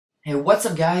Hey, what's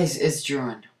up guys, it's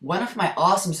German. One of my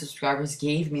awesome subscribers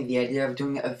gave me the idea of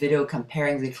doing a video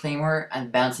comparing the Claymore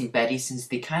and Bouncing Betty since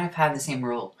they kind of have the same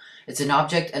role. It's an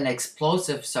object, an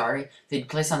explosive, that you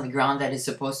place on the ground that is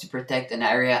supposed to protect an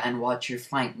area and watch your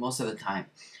flank most of the time.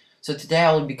 So today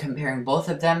I will be comparing both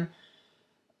of them.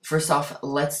 First off,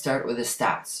 let's start with the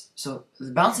stats. So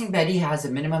the Bouncing Betty has a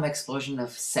minimum explosion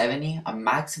of 70, a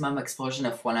maximum explosion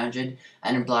of 100,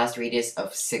 and a blast radius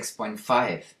of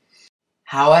 6.5.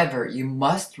 However, you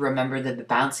must remember that the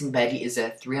Bouncing Betty is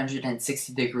a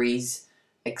 360 degrees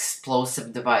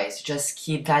explosive device. Just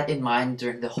keep that in mind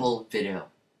during the whole video.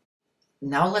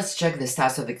 Now let's check the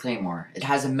stats of the Claymore. It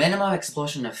has a minimum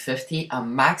explosion of 50, a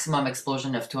maximum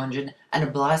explosion of 200, and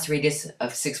a blast radius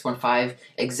of 6.5,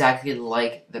 exactly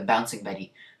like the Bouncing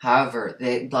Betty. However,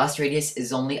 the blast radius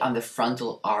is only on the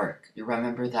frontal arc. You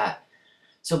remember that.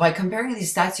 So by comparing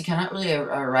these stats, you cannot really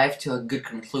arrive to a good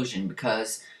conclusion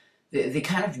because they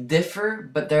kind of differ,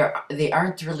 but they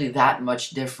aren't really that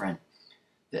much different.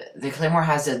 The Claymore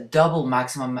has a double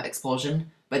maximum explosion,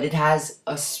 but it has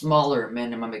a smaller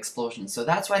minimum explosion. So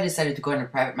that's why I decided to go in a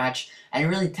private match and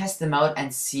really test them out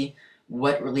and see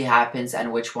what really happens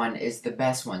and which one is the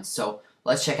best one. So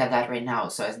let's check out that right now.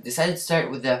 So I decided to start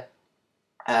with the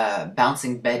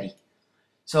Bouncing Betty.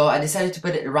 So I decided to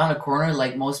put it around a corner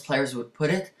like most players would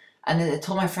put it. And I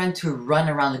told my friend to run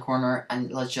around the corner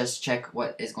and let's just check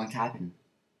what is going to happen.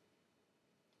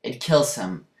 It kills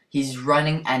him. He's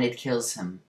running and it kills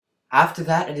him. After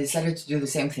that, I decided to do the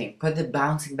same thing. Put the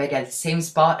Bouncing Betty at the same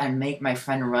spot and make my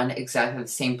friend run exactly the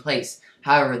same place.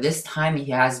 However, this time he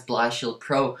has Blast Shield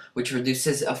Pro, which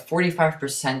reduces a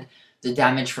 45% the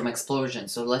damage from explosion.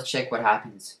 So let's check what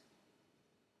happens.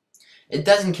 It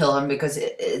doesn't kill him because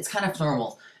it's kind of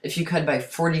normal. If you cut by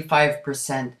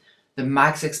 45% the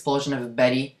max explosion of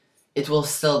Betty, it will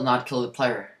still not kill the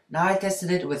player. Now I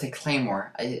tested it with a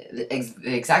Claymore.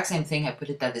 The exact same thing, I put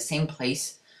it at the same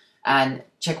place, and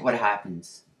check what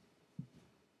happens.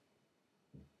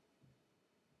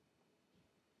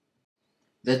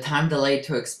 The time delay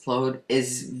to explode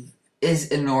is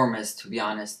enormous, to be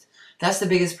honest. That's the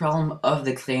biggest problem of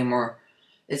the Claymore.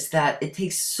 It's that it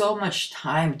takes so much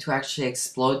time to actually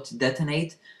explode, to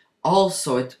detonate.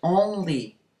 Also, it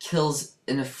only kills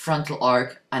in a frontal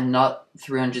arc and not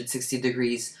 360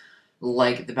 degrees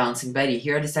like the Bouncing Betty.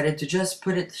 Here I decided to just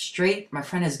put it straight. My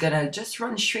friend is gonna just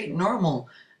run straight normal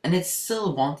and it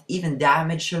still won't even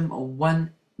damage him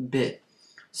one bit.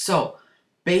 So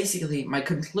basically my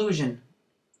conclusion,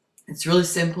 it's really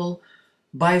simple.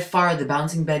 By far the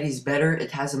Bouncing Betty is better.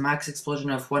 It has a max explosion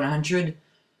of 100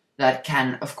 that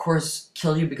can of course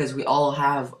kill you because we all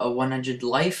have a 100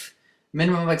 life.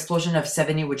 Minimum explosion of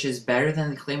 70, which is better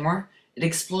than the Claymore. It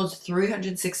explodes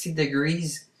 360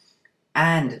 degrees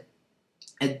and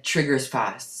it triggers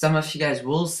fast. Some of you guys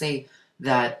will say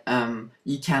that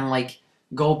you can like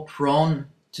go prone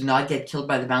to not get killed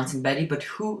by the Bouncing Betty, but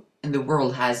who in the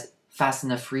world has fast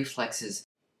enough reflexes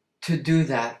to do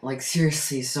that? Like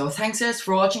seriously. So thanks guys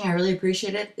for watching, I really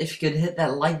appreciate it. If you could hit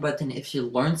that like button if you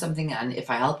learned something and if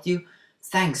I helped you,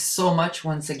 thanks so much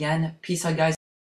once again. Peace out guys.